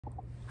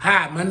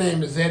Hi, my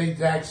name is Eddie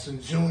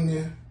Jackson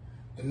Jr.,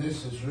 and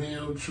this is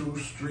Real True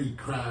Street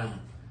Crime.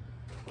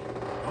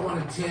 I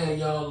want to tell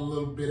y'all a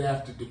little bit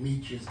after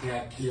Demetrius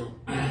got killed.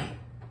 I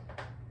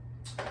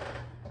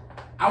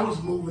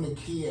was moving a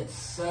key at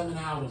 7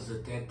 hours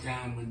at that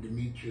time when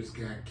Demetrius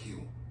got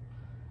killed.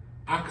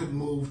 I could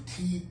move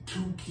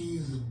 2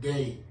 keys a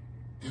day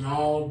in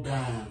all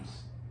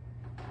dimes.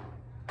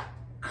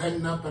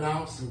 Cutting up an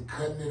ounce and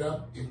cutting it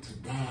up into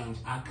dimes,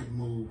 I could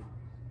move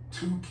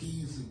 2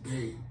 keys a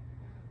day,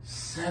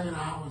 7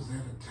 hours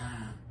at a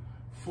time,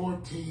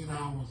 14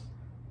 hours.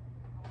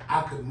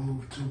 I could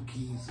move 2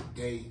 keys a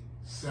day,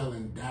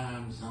 selling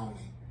dimes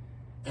only.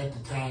 At the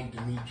time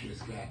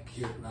Demetrius got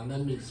killed. Now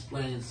let me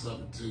explain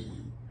something to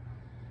you.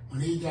 When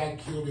he got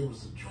killed, it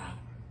was a drought.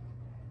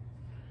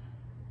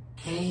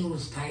 Cane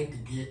was tight to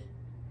get,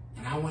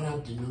 and I went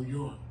up to New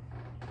York.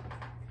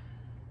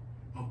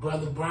 My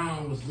brother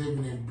Brown was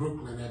living in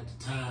Brooklyn at the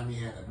time.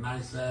 He had a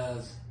nice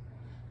ass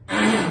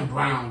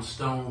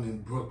brownstone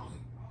in Brooklyn.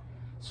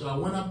 So I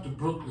went up to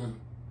Brooklyn.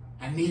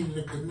 I needed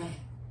a connect.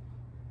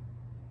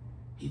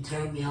 He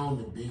turned me on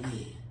to Big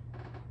Ed.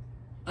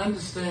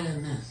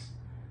 Understand this.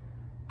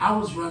 I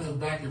was running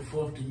back and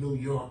forth to New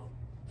York.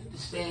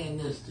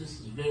 Understand this. This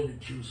is a very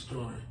true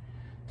story.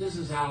 This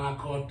is how I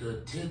caught the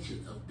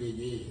attention of Big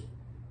Ed.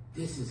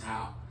 This is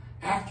how.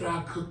 After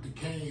I cooked the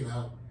cane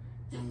up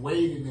and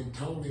weighed it and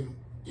told him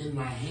in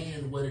my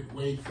hand what it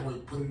weighed for, he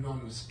put it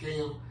on the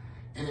scale,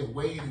 and it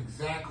weighed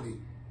exactly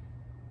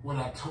what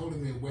I told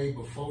him it weighed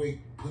before he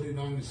put it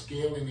on the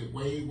scale, and it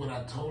weighed what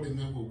I told him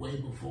it would weigh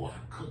before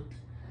I cooked it.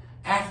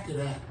 After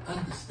that,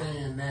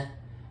 understand that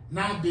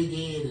now Big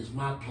Ed is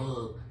my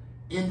plug.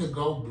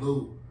 Indigo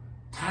Blue,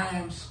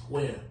 Times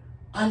Square.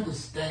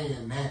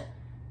 Understand that.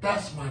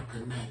 That's my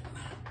connect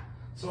now.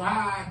 So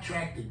how I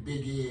attracted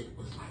Big Ed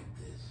was like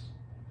this.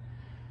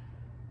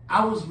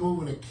 I was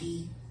moving a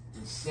key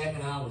in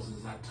 7 hours,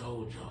 as I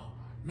told y'all.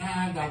 Now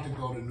I got to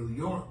go to New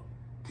York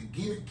to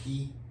get a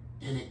key,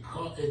 and it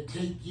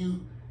take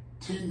you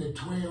 10 to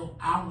 12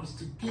 hours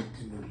to get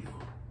to New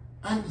York.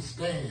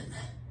 Understand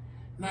that.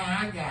 Now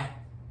I got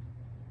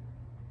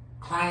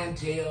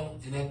clientele,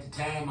 and at the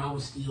time I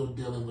was still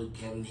dealing with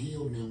Kevin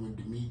Hill, and then when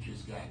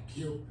Demetrius got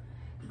killed,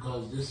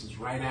 because this is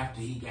right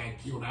after he got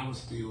killed, I was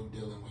still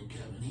dealing with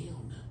Kevin Hill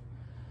now.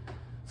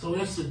 So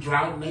it's a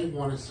drought, and they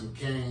wanted some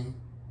cane.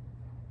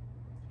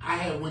 I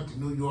had went to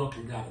New York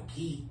and got a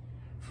key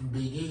from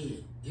Big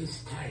Ed.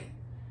 It's tight.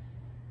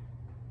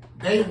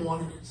 They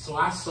wanted it, so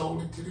I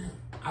sold it to them.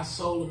 I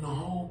sold them the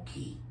whole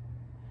key.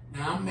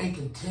 Now I'm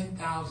making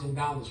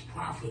 $10,000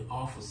 profit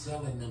off of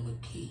selling them a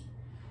key.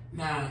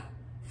 Now,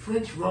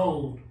 French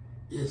Road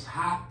is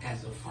hot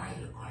as a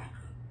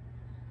firecracker.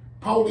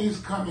 Police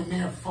come in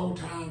there 4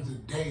 times a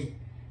day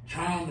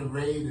trying to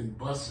raid and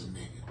bust a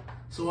nigga.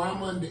 So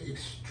I'm under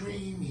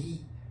extreme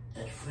heat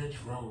at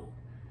French Road.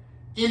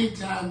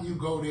 Anytime you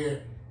go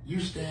there, you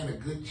stand a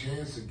good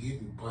chance of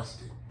getting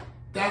busted.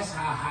 That's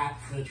how hot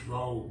French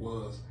Road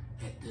was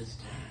at this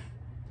time.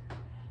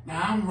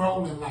 Now I'm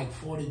rolling like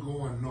 40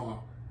 going north.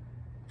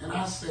 And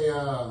I say,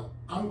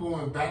 I'm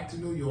going back to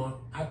New York.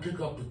 I pick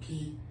up the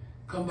key,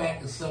 come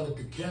back and sell it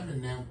to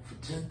Kevin now for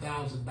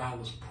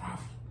 $10,000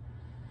 profit.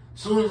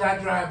 Soon as I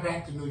drive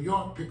back to New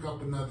York, pick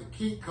up another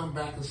key, come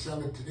back and sell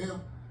it to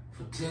them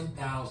for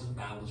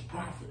 $10,000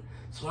 profit.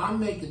 So I'm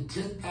making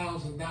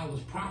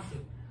 $10,000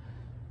 profit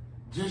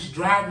just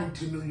driving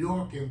to New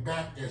York and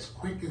back as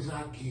quick as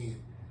I can.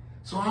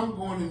 So I'm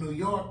going to New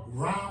York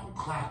round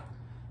clock.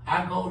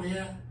 I go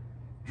there,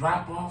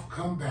 drop off,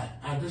 come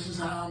back. Now this is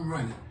how I'm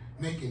running,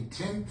 making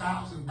 $10,000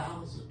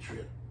 a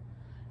trip.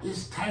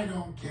 It's tight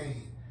on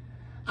cane.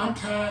 I'm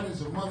tired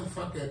as a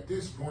motherfucker at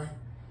this point.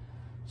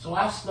 So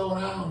I slow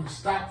down and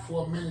stop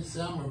for a minute,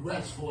 say I'm gonna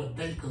rest for a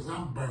day because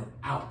I'm burnt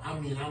out. I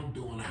mean, I'm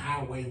doing a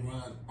highway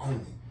run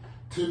only.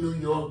 To New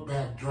York,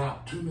 back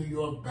drop. To New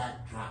York,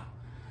 back drop.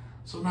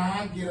 So now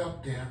I get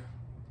up there.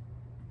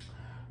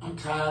 I'm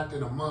tired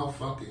than a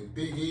motherfucker, and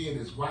Big Ed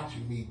is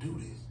watching me do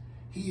this.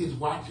 He is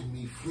watching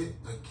me flip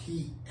a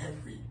key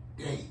every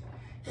day.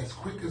 As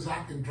quick as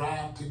I can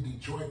drive to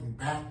Detroit and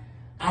back,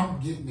 I'm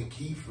getting the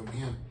key from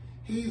him.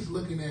 He's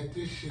looking at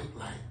this shit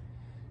like,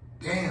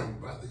 damn,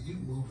 brother, you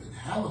moving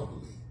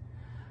hellably.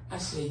 I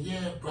say,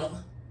 yeah,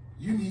 brother,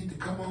 you need to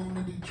come on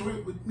to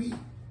Detroit with me.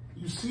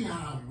 You see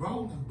how I'm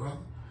rolling,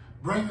 brother.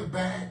 Bring a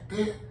bag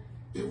there.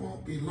 It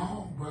won't be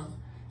long, brother.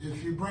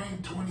 If you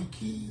bring 20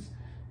 keys,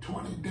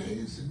 20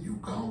 days, and you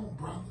gone,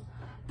 brother.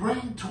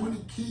 Bring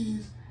 20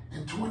 keys,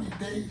 and 20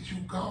 days,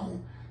 you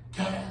gone,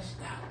 cashed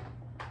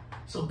out.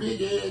 So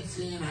Big Ed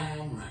seeing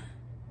how I'm running.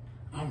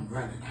 I'm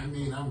running. I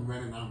mean, I'm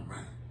running.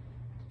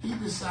 He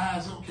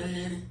decides,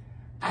 okay, Eddie,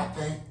 I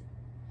think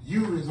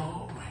you is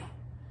all right.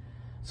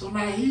 So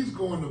now he's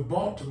going to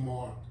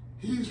Baltimore.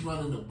 He's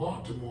running to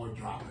Baltimore,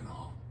 dropping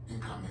off and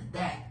coming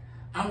back.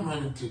 I'm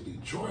running to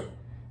Detroit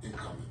and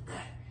coming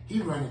back. He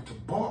running to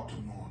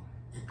Baltimore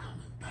and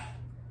coming back.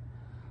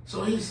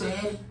 So he said,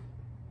 Eddie,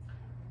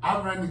 I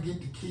run to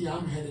get the key.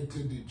 I'm headed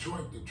to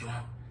Detroit to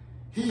drop.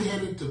 He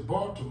headed to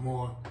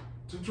Baltimore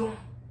to drop.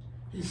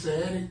 He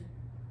said, Eddie,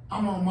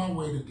 I'm on my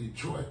way to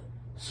Detroit.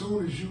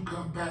 Soon as you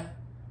come back,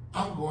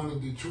 I'm going to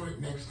Detroit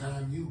next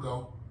time you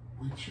go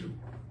with you.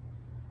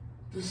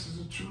 This is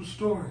a true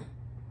story.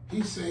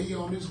 He said he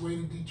on his way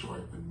to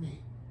Detroit with me.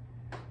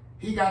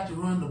 He got to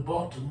run to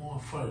Baltimore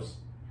first.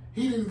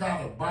 He didn't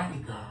got a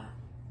bodyguard.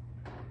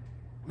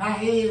 Now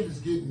Ed is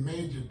getting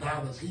major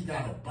dollars. He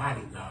got a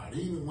bodyguard.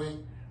 He even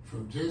went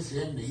from just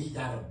him to he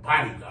got a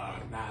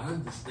bodyguard. Now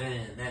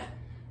understand that.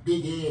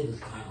 Big Ed is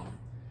clowning.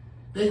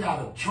 They got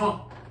a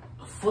trunk,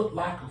 a Foot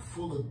Locker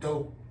full of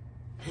dope,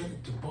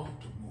 headed to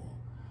Baltimore.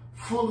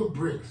 Full of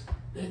bricks.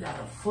 They got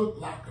a Foot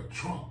Locker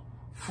trunk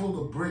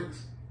full of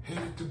bricks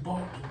headed to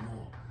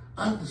Baltimore.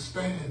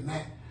 Understand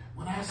that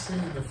when I say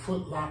the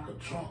Foot Locker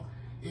trunk,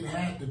 it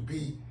had to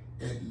be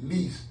at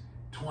least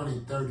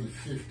 20, 30,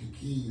 50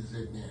 keys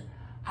in there.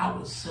 I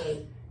would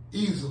say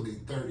easily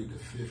 30 to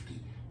 50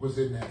 was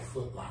in that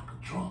Foot Locker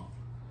trunk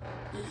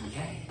that he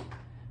had.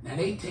 Now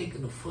they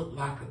taking the Foot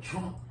Locker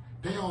trunk.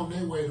 They on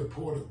their way to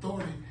Port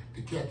Authority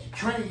to catch a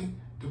train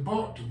to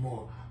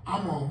Baltimore.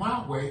 I'm on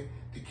my way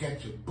to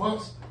catch a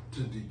bus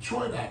to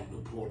Detroit out of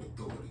the Port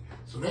Authority.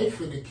 So they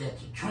finna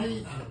catch a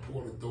train out of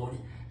Port Authority,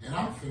 and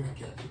I'm finna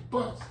catch a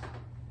bus.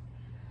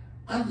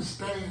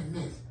 Understand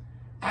this.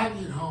 I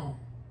get home,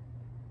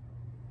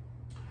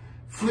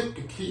 flip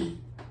the key,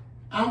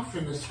 I'm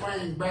finna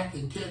swing back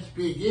and catch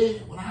Big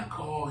Ed. When I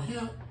call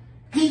him,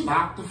 he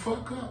locked the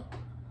fuck up.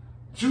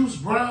 Juice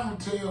Brown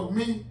tell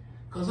me,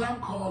 because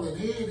I'm calling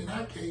Ed and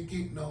I can't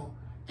get no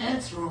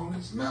answer on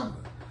his number.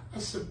 I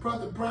said,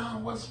 Brother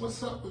Brown, what's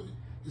up with it?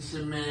 He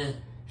said, man,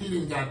 he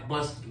didn't got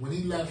busted. When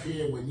he left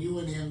here, when you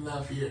and him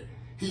left here,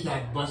 he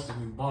got busted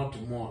in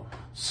Baltimore.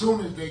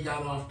 Soon as they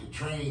got off the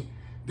train,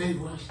 they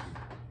rushed him.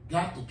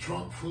 Got the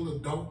trunk full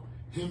of dope,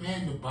 him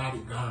and the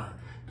bodyguard.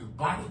 The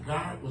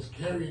bodyguard was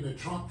carrying a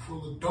trunk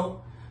full of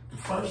dope. The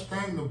first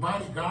thing the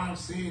bodyguard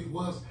said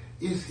was,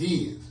 it's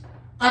his.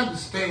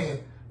 Understand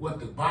what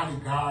the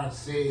bodyguard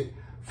said.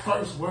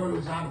 First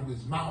words out of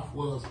his mouth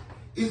was,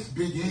 it's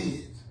Big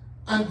Ed's.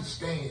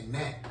 Understand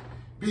that.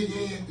 Big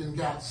Ed then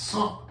got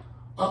sunk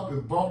up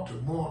in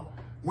Baltimore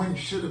when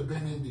he should have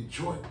been in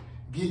Detroit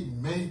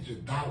getting major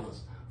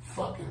dollars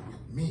fucking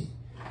with me.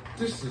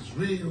 This is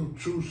real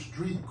true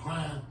street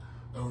crime,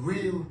 a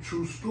real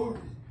true story.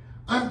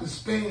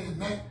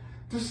 Understand that.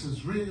 This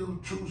is real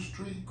true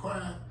street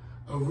crime,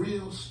 a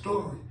real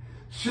story.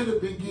 Should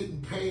have been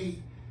getting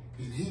paid,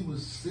 and he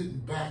was sitting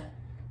back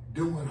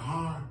doing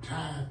hard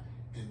time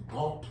in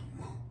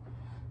Baltimore.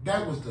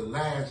 That was the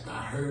last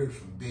I heard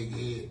from Big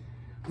Ed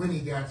when he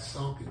got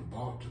sunk in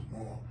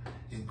Baltimore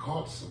and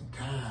caught some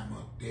time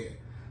up there.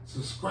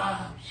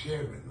 Subscribe,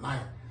 share, and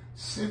like.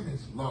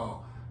 Simmons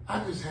Law.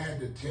 I just had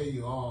to tell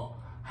you all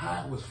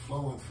how it was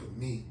flowing for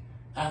me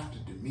after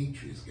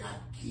Demetrius got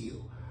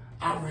killed.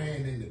 I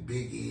ran into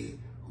Big Ed,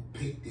 who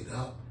picked it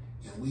up,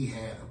 and we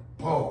had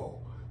a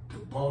ball. To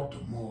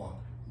Baltimore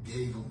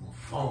gave him a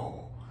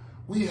fall.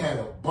 We had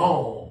a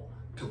ball.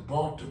 To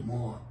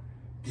Baltimore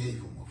gave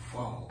him a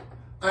fall.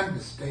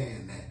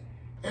 Understand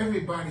that.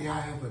 Everybody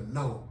I ever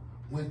know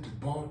went to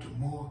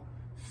Baltimore,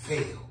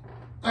 failed.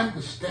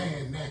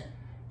 Understand that.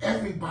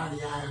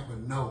 Everybody I ever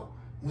know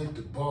went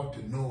to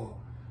Baltimore,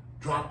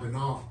 dropping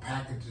off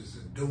packages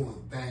and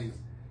doing things,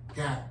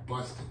 got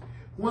busted.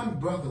 One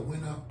brother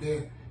went up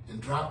there and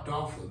dropped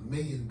off $1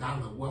 million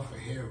worth of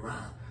heroin,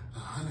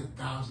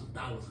 $100,000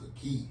 a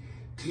key,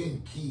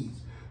 10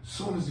 keys.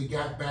 Soon as he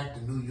got back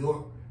to New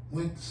York,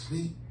 went to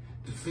sleep,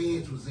 the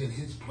feds was in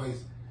his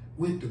place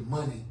with the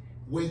money,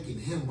 waking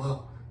him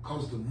up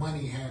because the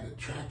money had a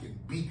tracking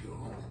beaker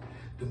on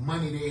it. The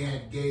money they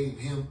had gave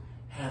him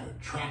had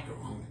a tracker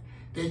on it.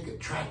 They could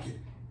track it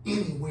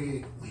anywhere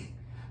it went.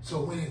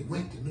 So when it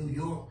went to New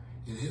York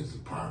in his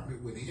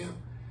apartment with him,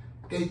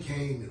 they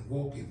came and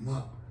woke him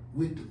up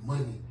with the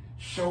money,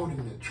 showed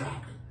him the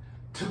tracker,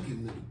 took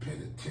him to the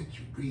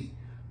penitentiary.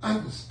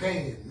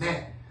 Understand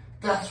that.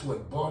 That's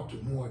what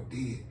Baltimore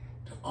did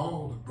to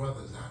all the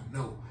brothers I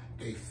know.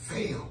 They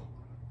failed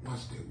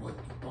once they went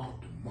to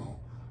Baltimore.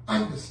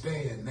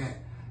 Understand that.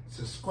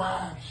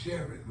 Subscribe,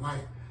 share, and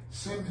like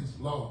Simmons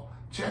Law.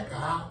 Check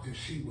her out and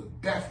she will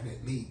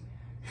definitely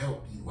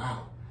help you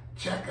out.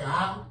 Check her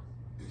out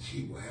and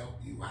she will help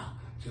you out.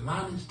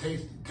 Jelani's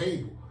Tasting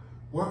Table,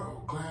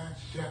 world-class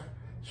chef,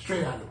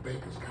 straight out of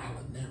Baker's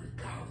Culinary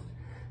College.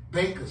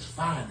 Baker's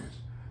finest,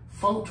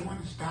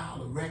 420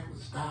 style or regular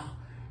style,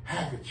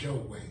 have it your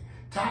way.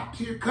 Top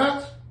tier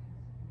cuts,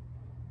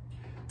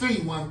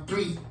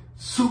 313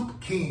 Super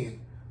Ken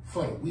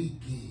for the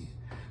weekend.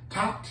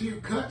 Top tier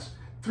cuts,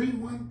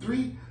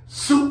 313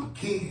 Super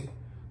Ken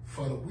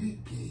for the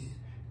weekend.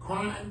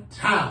 Crime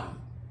Town,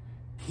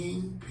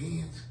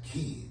 Kingpin's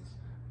Kids.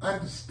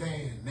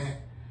 Understand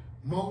that.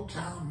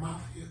 Motown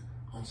Mafia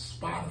on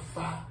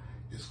Spotify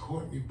is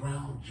Courtney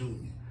Brown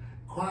Jr.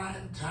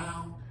 Crime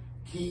Town,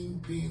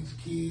 Kingpin's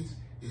Kids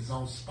is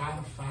on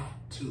Spotify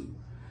too.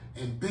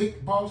 And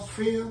Big Boss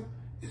Film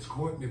is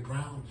Courtney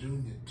Brown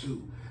Jr.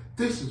 too.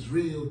 This is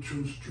real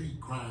true street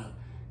crime.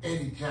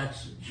 Eddie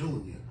Jackson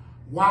Jr.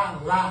 Why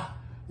lie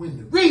when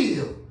the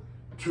real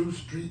true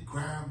street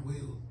crime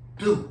will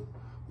do?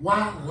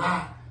 Why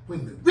lie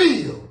when the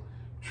real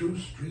true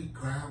street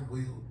crime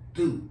will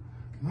do?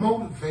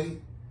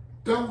 Motivate,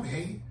 don't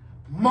hate.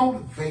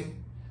 Motivate,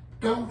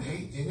 don't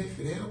hate. And if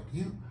it helped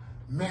you,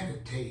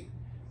 meditate,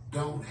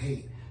 don't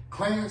hate.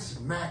 Clarence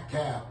and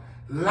Metcalf,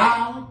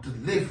 loud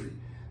delivery.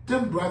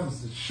 Them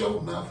brothers is sure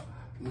enough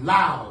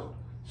loud,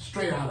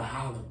 straight out of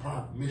Highland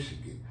Park,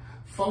 Michigan.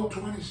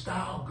 420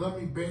 style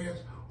gummy bears,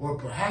 or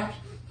perhaps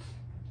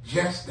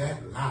just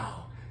that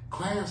loud.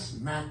 Clarence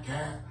and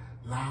Metcalf,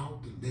 loud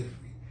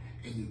delivery.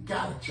 And you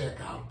gotta check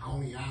out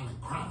Coney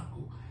Island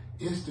Chronicle,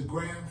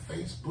 Instagram,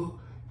 Facebook,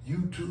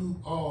 YouTube,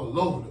 all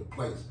over the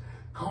place.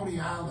 Coney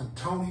Island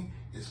Tony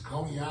is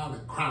Coney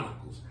Island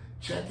Chronicles.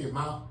 Check him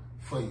out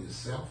for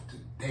yourself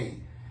today.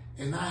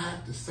 And I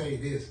have to say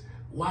this,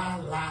 why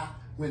lie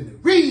when the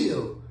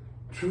real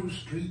true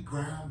street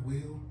crime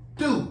will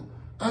do?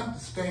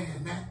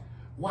 Understand that?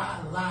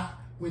 Why lie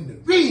when the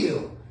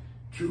real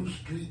true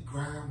street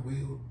crime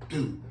will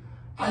do?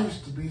 I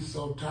used to be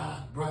so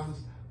tired, brothers,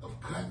 of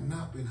cutting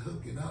up and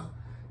hooking up.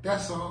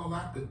 That's all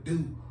I could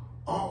do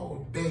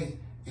all day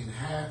and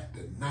half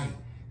the night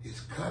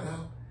is cut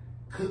up,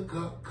 cook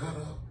up, cut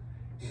up,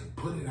 and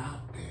put it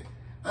out there.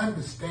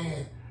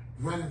 Understand,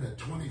 running a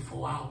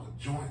 24-hour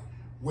joint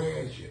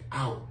wears you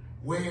out,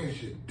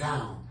 wears you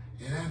down,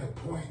 and at a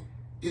point,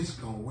 it's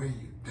going to wear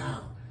you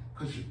down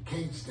because you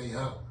can't stay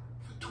up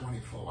for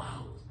 24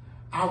 hours.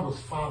 I was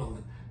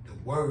following the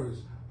words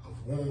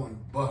of Warren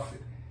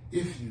Buffett.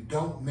 If you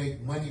don't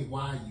make money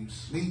while you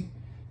sleep,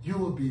 you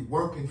will be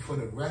working for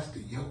the rest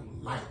of your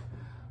life.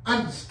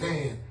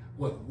 Understand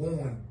what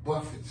Warren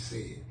Buffett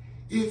said.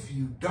 If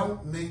you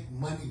don't make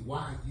money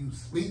while you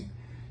sleep,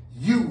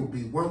 you will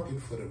be working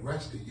for the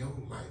rest of your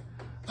life.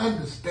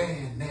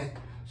 Understand that.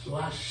 So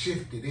I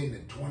shifted into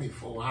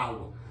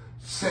 24-hour,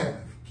 7th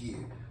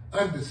gear.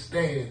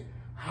 Understand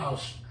how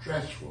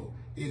stressful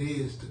it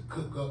is to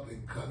cook up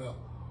and cut up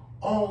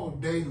all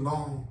day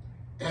long,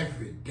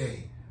 every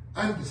day.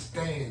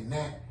 Understand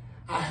that.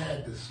 I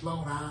had to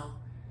slow down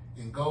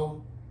and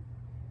go.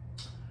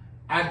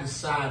 I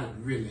decided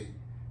really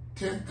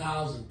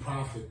 10,000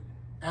 profit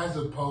as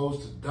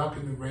opposed to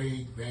ducking the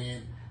raid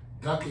van,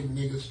 ducking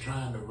niggas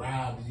trying to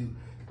rob you,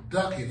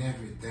 ducking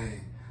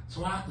everything.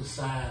 So I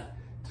decided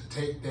to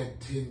take that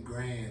 10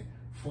 grand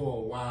for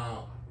a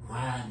while,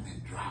 riding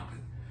and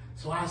dropping.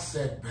 So I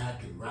sat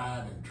back and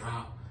ride and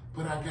drop,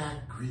 but I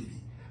got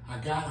greedy. I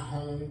got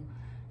home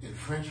and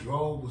French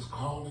Road was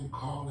calling.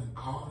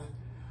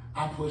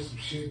 I put some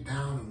shit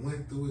down and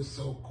went through it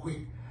so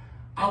quick.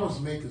 I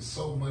was making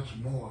so much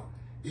more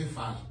if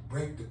I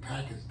break the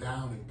package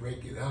down and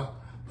break it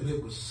up, but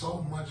it was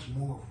so much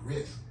more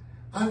risk.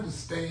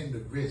 Understand the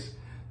risk.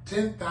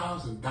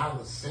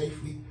 $10,000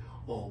 safely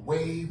or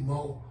way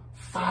more,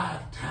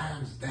 5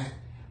 times that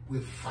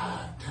with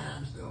 5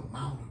 times the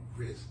amount of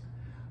risk.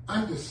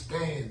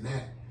 Understand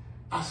that.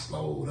 I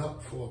slowed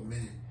up for a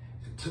minute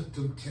and took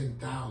them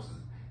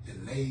 10,000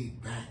 and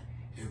laid back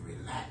and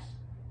relaxed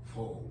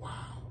for a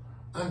while.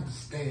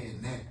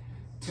 Understand that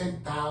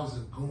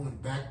 10,000 going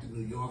back to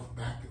New York,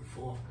 back and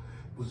forth,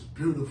 was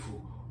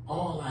beautiful.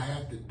 All I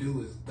had to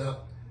do is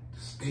duck the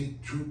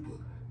state trooper,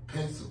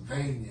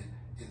 Pennsylvania,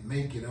 and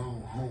make it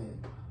on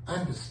home.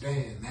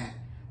 Understand that.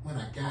 When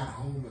I got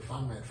home, if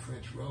I'm at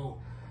French Road,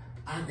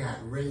 I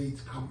got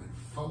raids coming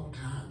 4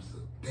 times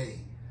a day.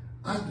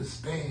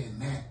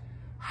 Understand that.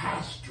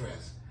 High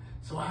stress.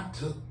 So I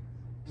took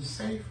the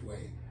safe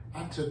way.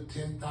 I took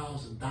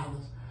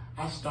 $10,000.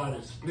 I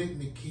started splitting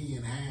the key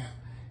in half.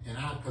 And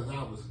because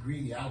I was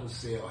greedy, I would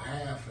sell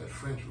half at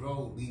French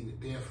Road, leave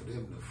it there for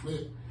them to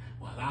flip,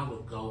 while I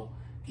would go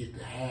get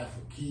the half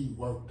a key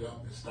worked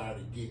up and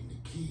started getting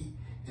the key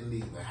and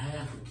leave a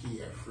half a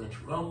key at French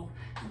Road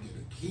and get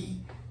a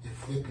key and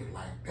flip it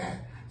like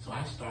that. So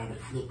I started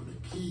flipping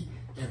the key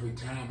every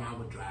time I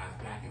would drive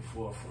back and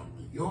forth from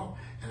New York,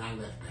 and I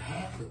left a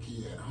half a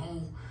key at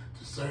home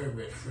to serve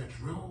at French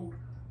Road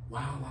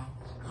while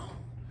I was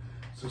gone.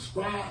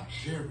 Subscribe,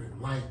 share,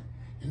 and like,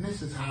 and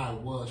this is how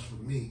it was for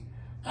me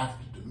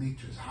after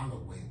Demetrius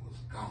Holloway was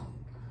gone.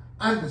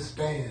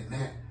 Understand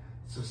that.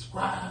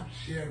 Subscribe,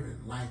 share,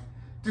 and like.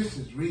 This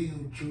is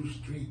real true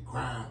street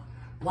crime.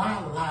 Why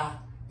lie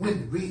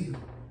when the real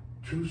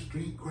true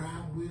street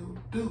crime will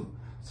do?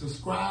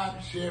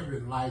 Subscribe, share,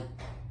 and like,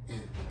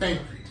 and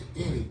thank you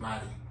to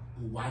anybody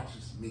who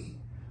watches me.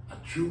 I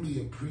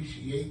truly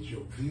appreciate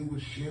your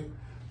viewership,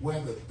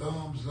 whether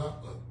thumbs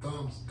up or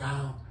thumbs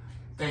down.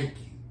 Thank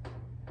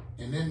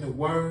you. And in the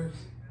words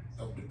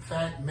of the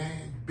fat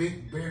man,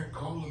 Big Bear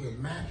Cola, the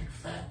magic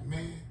fat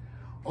man,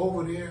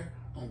 over there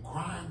on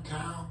Crime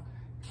Town,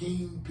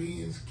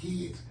 Kingpin's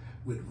Kids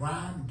with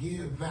Ron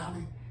Gear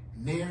Valley,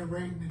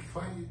 narrating it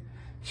for you.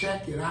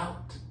 Check it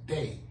out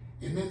today.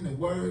 And in the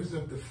words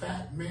of the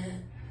fat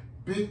man,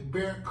 Big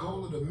Bear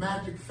Cola, the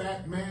magic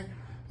fat man,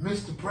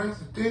 Mr.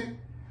 President,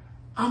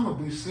 I'm going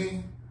to be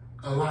seeing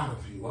a lot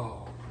of you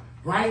all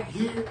right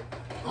here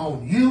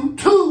on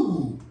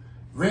YouTube.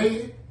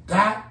 Red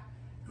Dot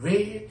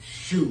Red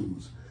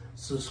Shoes.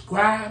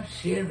 Subscribe,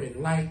 share, and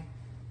like,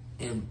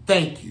 and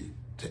thank you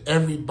to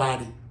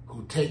everybody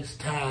who takes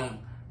time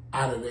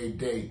out of their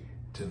day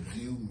to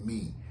view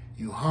me.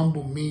 You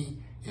humble me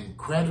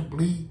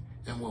incredibly,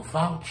 and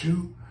without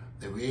you,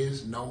 there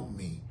is no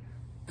me.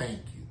 Thank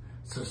you.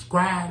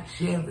 Subscribe,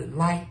 share, and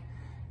like,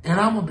 and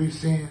I'm going to be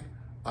seeing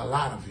a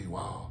lot of you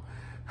all.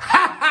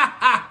 Ha ha!